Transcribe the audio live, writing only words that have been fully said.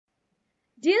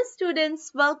Dear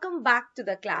students, welcome back to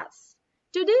the class.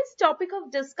 Today's topic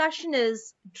of discussion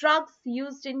is drugs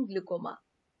used in glaucoma.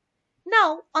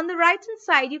 Now, on the right hand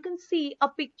side, you can see a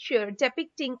picture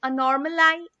depicting a normal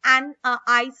eye and an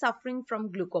eye suffering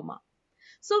from glaucoma.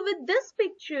 So with this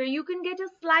picture, you can get a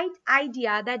slight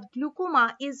idea that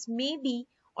glaucoma is maybe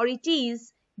or it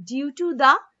is due to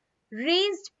the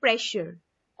raised pressure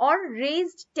or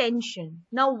raised tension.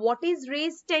 Now, what is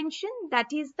raised tension?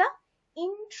 That is the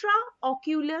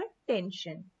intraocular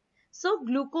tension. So,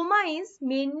 glaucoma is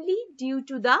mainly due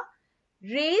to the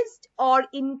raised or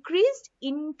increased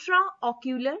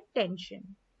intraocular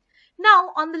tension.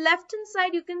 Now, on the left hand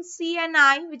side, you can see an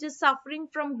eye which is suffering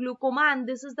from glaucoma, and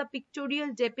this is the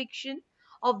pictorial depiction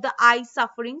of the eye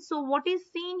suffering. So, what is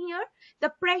seen here?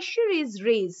 The pressure is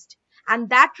raised, and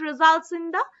that results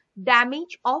in the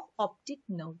damage of optic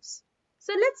nerves.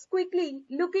 So, let's quickly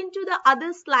look into the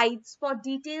other slides for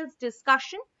detailed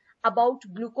discussion about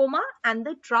glaucoma and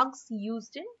the drugs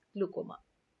used in glaucoma.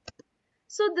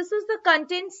 So, this is the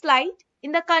content slide.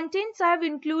 In the contents, I have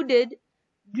included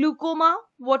glaucoma,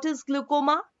 what is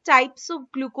glaucoma, types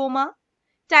of glaucoma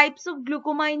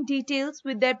in details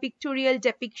with their pictorial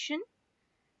depiction,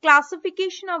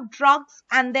 classification of drugs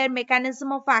and their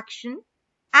mechanism of action,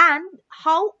 and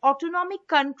how autonomic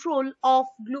control of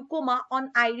glaucoma on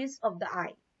iris of the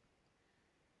eye.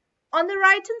 On the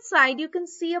right hand side, you can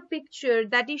see a picture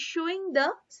that is showing the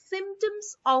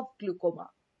symptoms of glaucoma.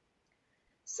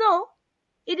 So,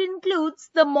 it includes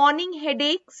the morning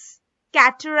headaches,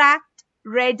 cataract,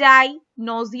 red eye,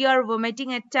 nausea or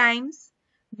vomiting at times,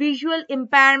 visual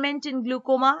impairment in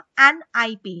glaucoma, and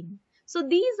eye pain. So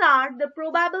these are the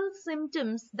probable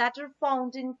symptoms that are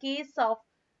found in case of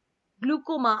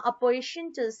glaucoma a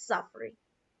patient is suffering.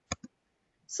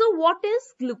 So what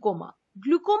is glaucoma?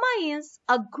 Glaucoma is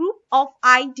a group of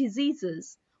eye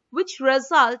diseases which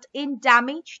result in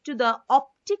damage to the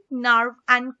optic nerve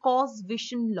and cause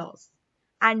vision loss.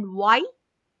 And why?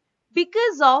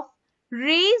 Because of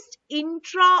raised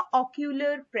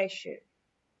intraocular pressure.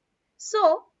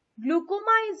 So,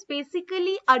 glaucoma is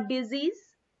basically a disease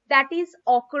that is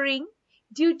occurring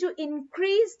due to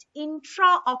increased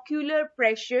intraocular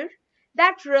pressure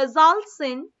that results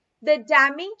in the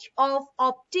damage of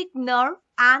optic nerve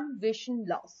and vision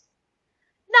loss.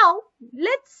 Now,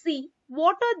 let's see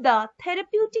what are the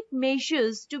therapeutic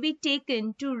measures to be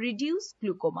taken to reduce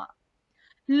glaucoma.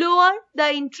 Lower the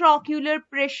intraocular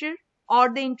pressure or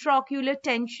the intraocular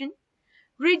tension,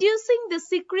 reducing the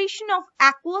secretion of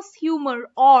aqueous humor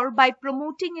or by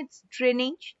promoting its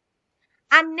drainage.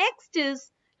 And next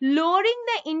is lowering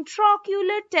the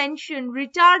intraocular tension,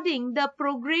 retarding the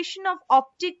progression of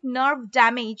optic nerve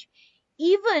damage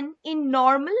even in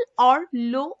normal or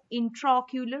low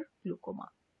intraocular glaucoma.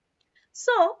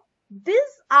 So, these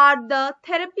are the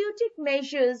therapeutic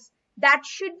measures that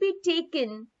should be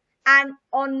taken, and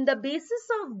on the basis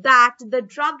of that, the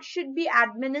drug should be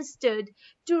administered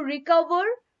to recover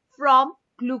from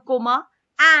glaucoma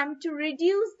and to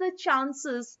reduce the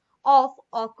chances of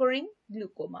occurring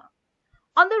glaucoma.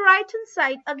 On the right hand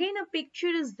side, again a picture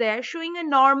is there showing a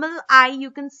normal eye.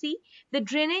 You can see the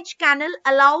drainage canal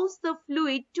allows the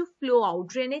fluid to flow out.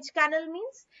 Drainage canal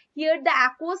means here the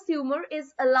aqueous humor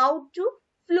is allowed to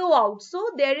flow out. So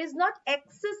there is not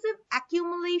excessive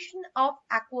accumulation of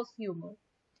aqueous humor.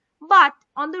 But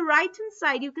on the right hand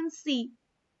side, you can see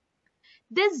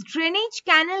this drainage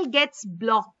canal gets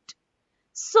blocked.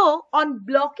 So on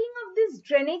blocking of this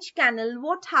drainage canal,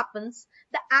 what happens?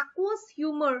 The aqueous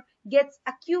humor gets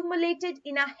accumulated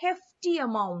in a hefty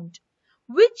amount,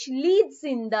 which leads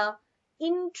in the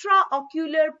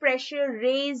intraocular pressure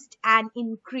raised and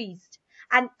increased.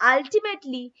 And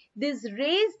ultimately, this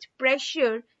raised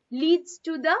pressure leads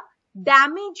to the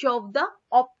damage of the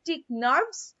optic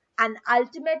nerves and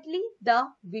ultimately the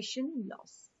vision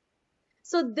loss.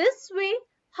 So this way,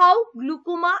 how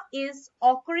glaucoma is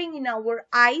occurring in our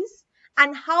eyes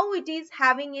and how it is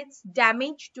having its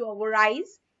damage to our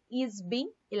eyes is being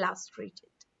illustrated.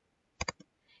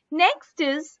 Next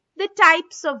is the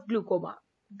types of glaucoma.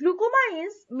 Glaucoma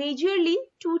is majorly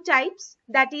two types,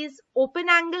 that is open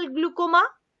angle glaucoma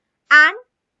and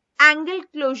angle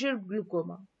closure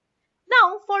glaucoma.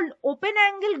 Now, for open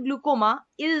angle glaucoma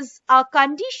is a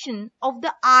condition of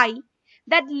the eye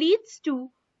that leads to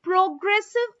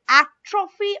progressive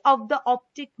atrophy of the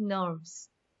optic nerves.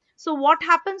 So what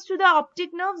happens to the optic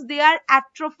nerves? They are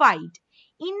atrophied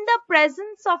in the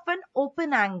presence of an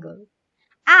open angle,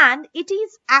 and it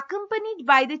is accompanied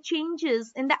by the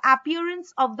changes in the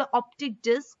appearance of the optic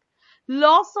disc,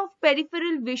 loss of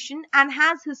peripheral vision, and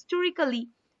has historically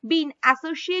been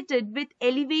associated with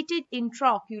elevated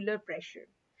intraocular pressure.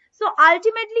 So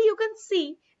ultimately you can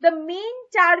see the main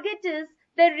target is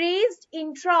the raised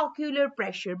intraocular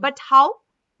pressure. But how?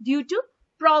 Due to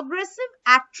progressive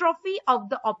atrophy of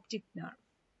the optic nerve.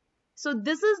 So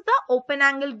this is the open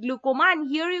angle glaucoma, and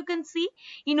here you can see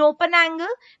in open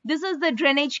angle, this is the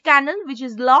drainage canal which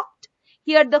is locked.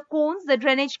 Here the cones, the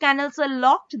drainage canals are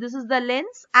locked. This is the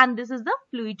lens and this is the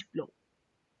fluid flow.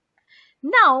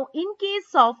 Now, in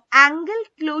case of angle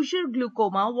closure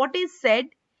glaucoma, what is said?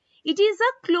 It is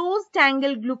a closed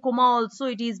angle glaucoma also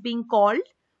it is being called,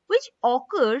 which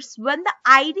occurs when the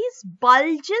iris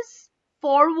bulges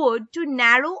forward to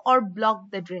narrow or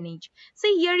block the drainage.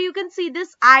 See here you can see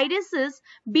this iris is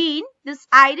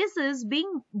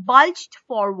being bulged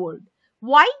forward.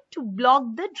 Why? To block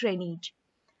the drainage,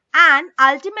 and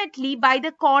ultimately by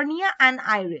the cornea and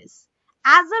iris.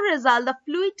 As a result, the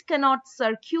fluid cannot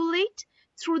circulate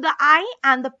through the eye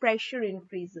and the pressure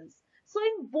increases. So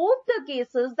in both the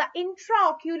cases, the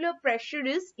intraocular pressure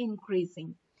is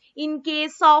increasing. In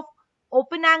case of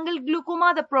open angle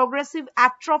glaucoma, the progressive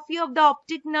atrophy of the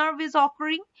optic nerve is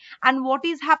occurring. And what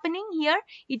is happening here?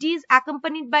 It is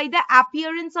accompanied by the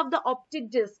appearance of the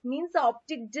optic disc. Means the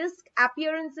optic disc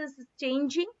appearance is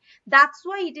changing. That's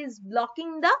why it is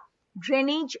blocking the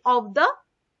drainage of the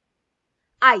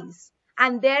eyes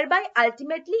and thereby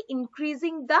ultimately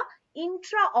increasing the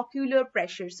intraocular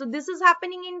pressure. So this is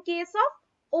happening in case of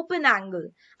open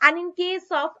angle, and in case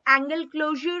of angle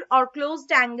closure or closed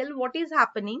angle, what is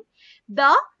happening?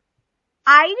 The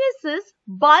iris is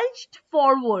bulged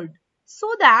forward, so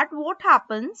that what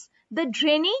happens? The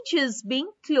drainage is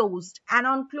being closed, and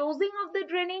on closing of the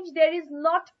drainage there is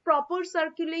not proper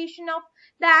circulation of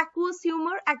the aqueous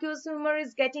humor. Aqueous humor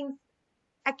is getting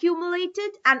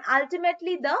accumulated and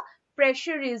ultimately the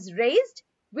pressure is raised.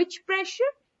 Which pressure?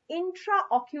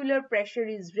 Intraocular pressure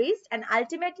is raised and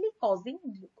ultimately causing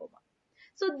glaucoma.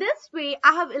 So this way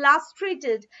I have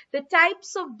illustrated the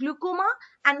types of glaucoma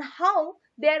and how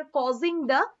they are causing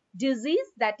the disease,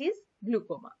 that is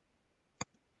glaucoma.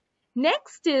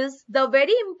 Next is the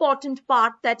very important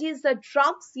part, that is the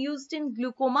drugs used in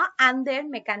glaucoma and their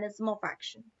mechanism of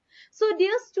action. So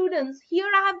dear students, here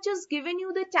I have just given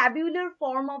you the tabular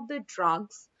form of the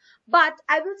drugs, but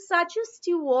I will suggest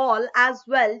you all as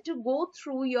well to go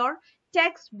through your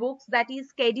textbooks, that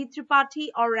is K.D. Tripathi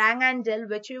or Rang and Dell,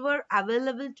 whichever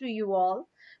available to you all.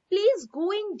 Please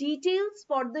go in details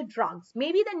for the drugs.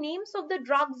 Maybe the names of the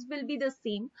drugs will be the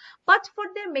same, but for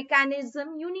their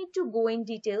mechanism, you need to go in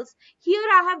details. Here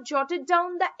I have jotted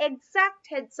down the exact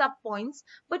heads up points,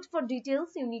 but for details,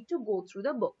 you need to go through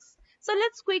the books. So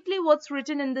let's quickly what's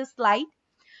written in this slide.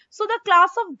 So the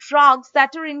class of drugs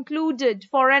that are included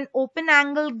for an open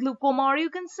angle glaucoma, or you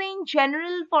can say in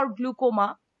general for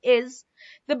glaucoma, is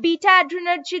the beta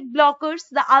adrenergic blockers,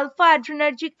 the alpha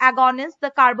adrenergic agonists,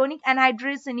 the carbonic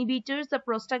anhydrase inhibitors, the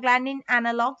prostaglandin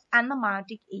analogs, and the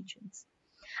miotic agents.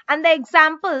 And the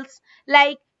examples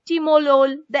like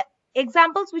timolol, the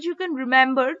examples which you can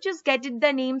remember, just get it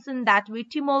the names in that way: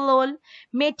 timolol,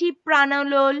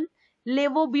 metipranolol,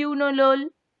 levobunolol,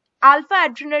 alpha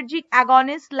adrenergic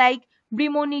agonists like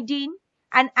brimonidine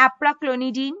and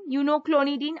apraclonidine. You know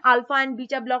clonidine, alpha and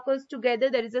beta blockers together,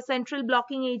 there is a central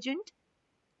blocking agent.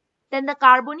 Then the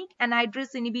carbonic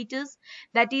anhydrase inhibitors,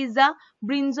 that is the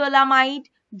brinzolamide,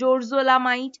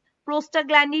 dorzolamide,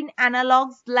 prostaglandin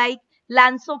analogs like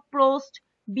lansoprazole,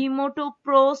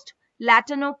 bimatoprost,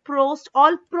 latanoprost,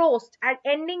 all prost are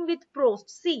ending with prost.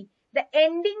 See, the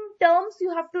ending terms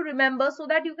you have to remember so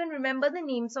that you can remember the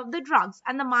names of the drugs.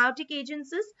 And the miotic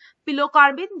agents is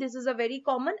pilocarpine, this is a very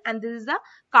common, and this is a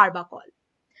carbachol.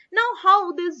 Now,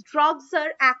 how these drugs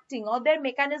are acting or their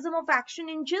mechanism of action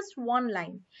in just one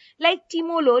line. Like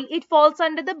timolol, it falls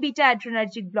under the beta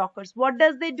adrenergic blockers. What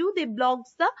does they do? They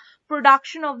blocks the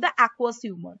production of the aqueous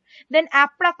humor. Then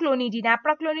apraclonidine.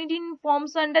 Apraclonidine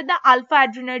forms under the alpha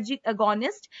adrenergic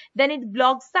agonist. Then it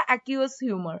blocks the aqueous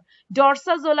humor.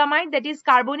 Dorsazolamide, that is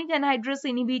carbonic anhydrase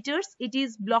inhibitors. It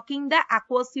is blocking the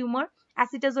aqueous humor.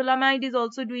 Acetazolamide is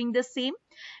also doing the same.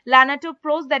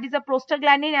 Lanatoprost, that is a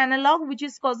prostaglandin analog which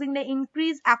is causing the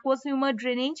increased aqueous humor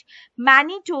drainage.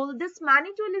 Mannitol, this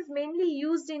mannitol is mainly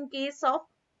used in case of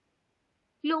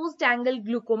closed angle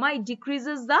glaucoma. It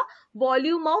decreases the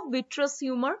volume of vitreous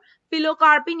humor.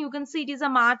 Pilocarpine, you can see it is a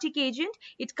miotic agent.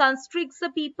 It constricts the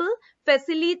pupil,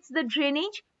 facilitates the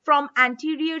drainage. from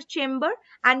anterior chamber,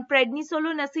 and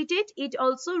prednisolone acetate, it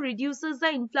also reduces the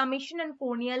inflammation and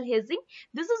corneal hazing.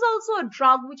 This is also a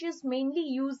drug which is mainly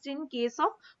used in case of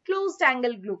closed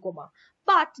angle glaucoma.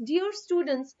 But dear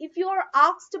students, if you are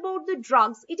asked about the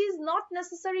drugs, it is not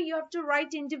necessary you have to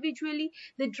write individually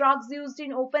the drugs used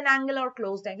in open angle or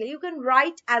closed angle. You can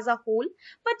write as a whole.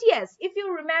 But yes, if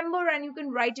you remember and you can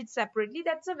write it separately,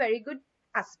 that's a very good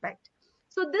aspect.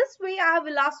 So this way I have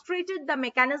illustrated the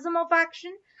mechanism of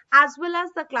action as well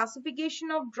as the classification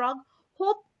of drug.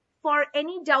 Hope for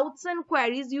any doubts and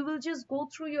queries, you will just go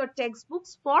through your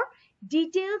textbooks for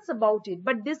details about it.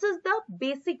 But this is the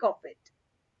basic of it.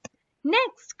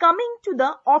 Next, coming to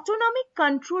the autonomic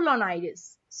control on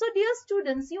iris. So dear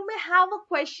students, you may have a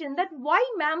question that why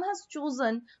ma'am has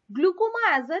chosen glaucoma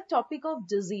as a topic of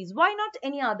disease. Why not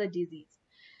any other disease?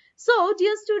 So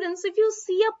dear students, if you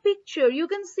see a picture, you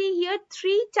can see here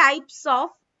three types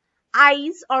of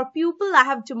eyes or pupil I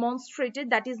have demonstrated,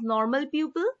 that is normal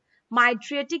pupil,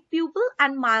 mydriatic pupil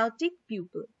and myotic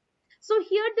pupil. So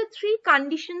here the three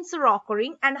conditions are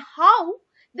occurring and how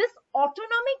this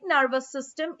autonomic nervous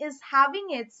system is having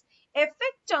its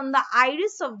effect on the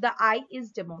iris of the eye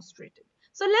is demonstrated.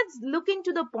 So let's look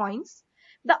into the points.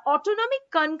 The autonomic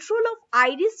control of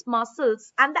iris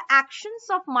muscles and the actions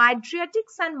of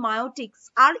mydriatics and myotics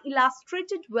are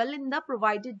illustrated well in the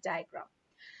provided diagram.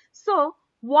 So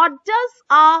what does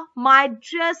a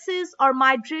mydriasis or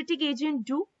mydriatic agent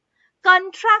do?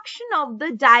 Contraction of the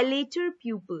dilator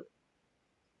pupil.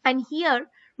 And here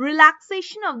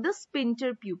relaxation of the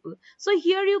sphincter pupil. So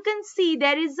here you can see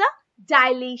there is a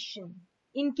dilation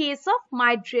in case of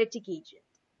mydriatic agent.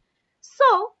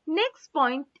 So next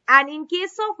point, and in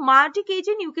case of myotic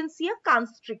agent you can see a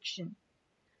constriction.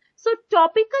 So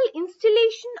topical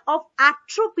instillation of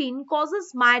atropine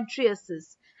causes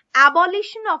mydriasis,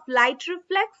 abolition of light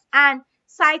reflex and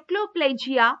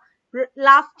cycloplegia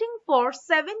lasting for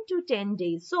 7 to 10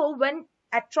 days. So when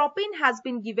atropine has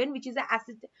been given, which is an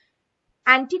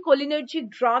anticholinergic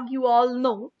drug, you all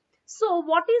know. So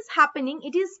what is happening?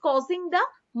 It is causing the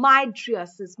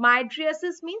mydriasis.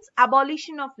 Mydriasis means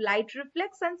abolition of light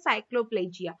reflex and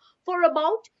cycloplegia for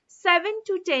about 7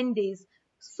 to 10 days.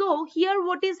 So here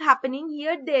what is happening?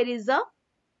 Here there is a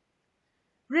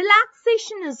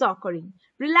relaxation is occurring.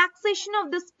 Relaxation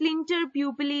of the sphincter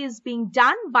pupillae is being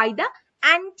done by the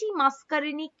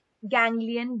anti-muscarinic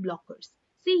ganglion blockers.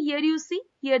 See here, you see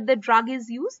here the drug is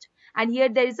used and here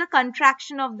there is a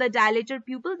contraction of the dilator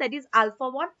pupil, that is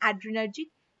alpha-1 adrenergic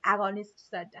agonists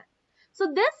are done.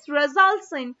 So this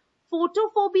results in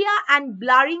photophobia and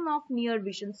blurring of near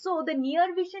vision. So the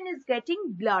near vision is getting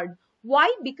blurred.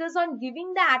 Why? Because on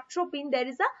giving the atropine there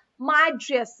is a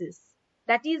mydriasis,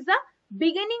 that is the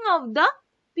beginning of the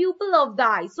pupil of the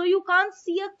eye. So you can't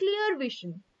see a clear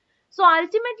vision. So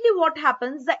ultimately what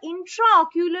happens? The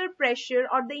intraocular pressure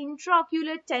or the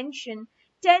intraocular tension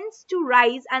tends to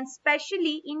rise, and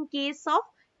especially in case of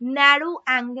narrow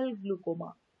angle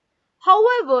glaucoma.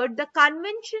 However, the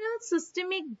conventional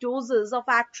systemic doses of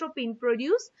atropine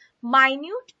produce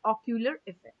minute ocular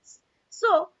effects.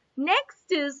 So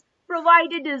next is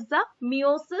provided is the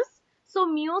meiosis. So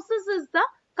meiosis is the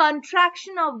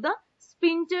contraction of the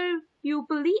sphincter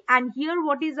pupillae, and here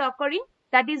what is occurring?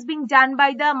 That is being done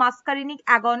by the muscarinic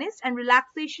agonist, and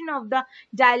relaxation of the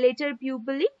dilator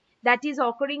pupillae, that is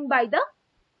occurring by the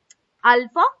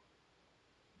alpha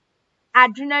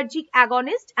adrenergic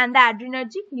agonist and the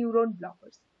adrenergic neuron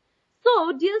blockers.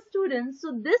 So dear students,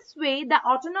 so this way the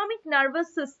autonomic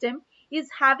nervous system is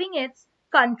having its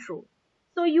control.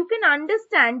 So you can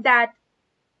understand that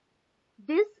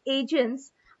these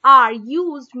agents are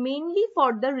used mainly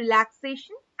for the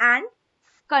relaxation and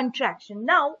contraction.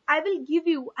 Now I will give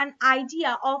you an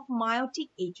idea of myotic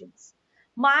agents.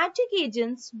 Myotic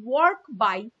agents work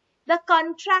by the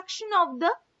contraction of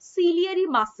the ciliary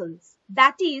muscles.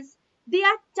 That is, they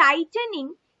are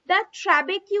tightening the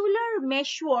trabecular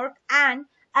meshwork and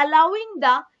allowing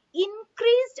the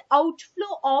increased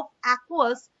outflow of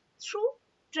aqueous through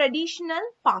traditional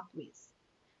pathways.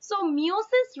 So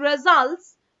meiosis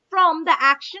results from the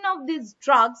action of these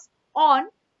drugs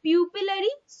on pupillary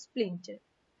sphincter.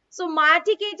 So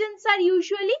myotic agents are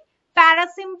usually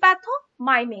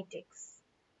parasympathomimetics.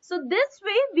 So this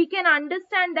way we can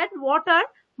understand that what are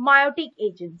myotic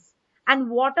agents and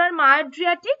what are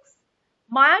mydriatics.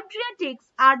 Mydriatics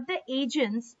are the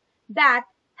agents that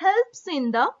helps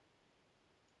in the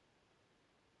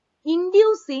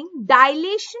inducing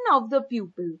dilation of the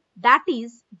pupil. That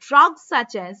is, drugs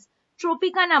such as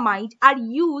tropicamide are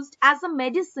used as a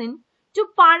medicine to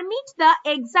permit the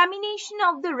examination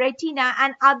of the retina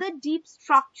and other deep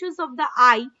structures of the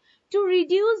eye to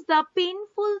reduce the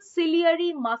painful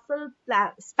ciliary muscle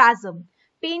spasm.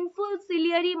 Painful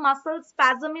ciliary muscle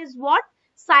spasm is what?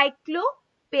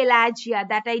 Cyclopelagia,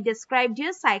 that I described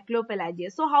here,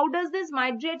 cyclopelagia. So how does this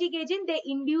mydriatic agent? They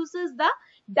induces the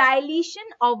dilation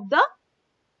of the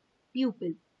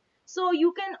pupil. So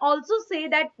you can also say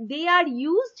that they are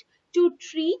used to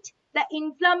treat the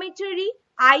inflammatory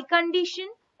eye condition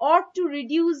or to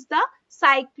reduce the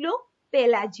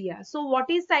cyclopelagia. So what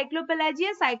is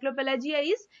cyclopelagia? Cyclopelagia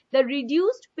is the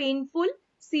reduced painful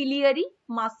ciliary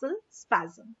muscle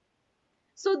spasm.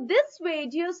 So this way,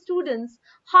 dear students,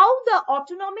 how the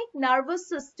autonomic nervous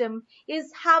system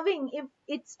is having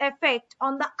its effect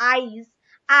on the eyes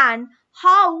and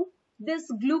how this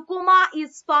glaucoma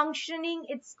is functioning,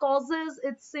 its causes,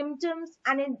 its symptoms,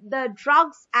 and the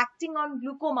drugs acting on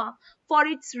glaucoma for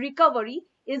its recovery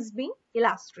is being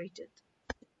illustrated.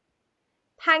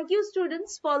 Thank you,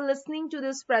 students, for listening to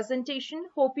this presentation.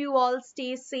 Hope you all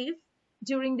stay safe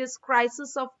during this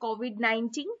crisis of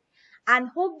COVID-19 and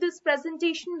hope this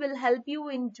presentation will help you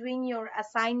in doing your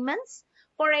assignments.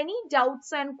 For any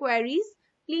doubts and queries,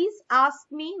 please ask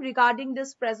me regarding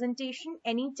this presentation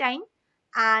anytime,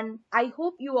 and I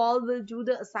hope you all will do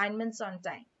the assignments on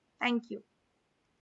time. Thank you.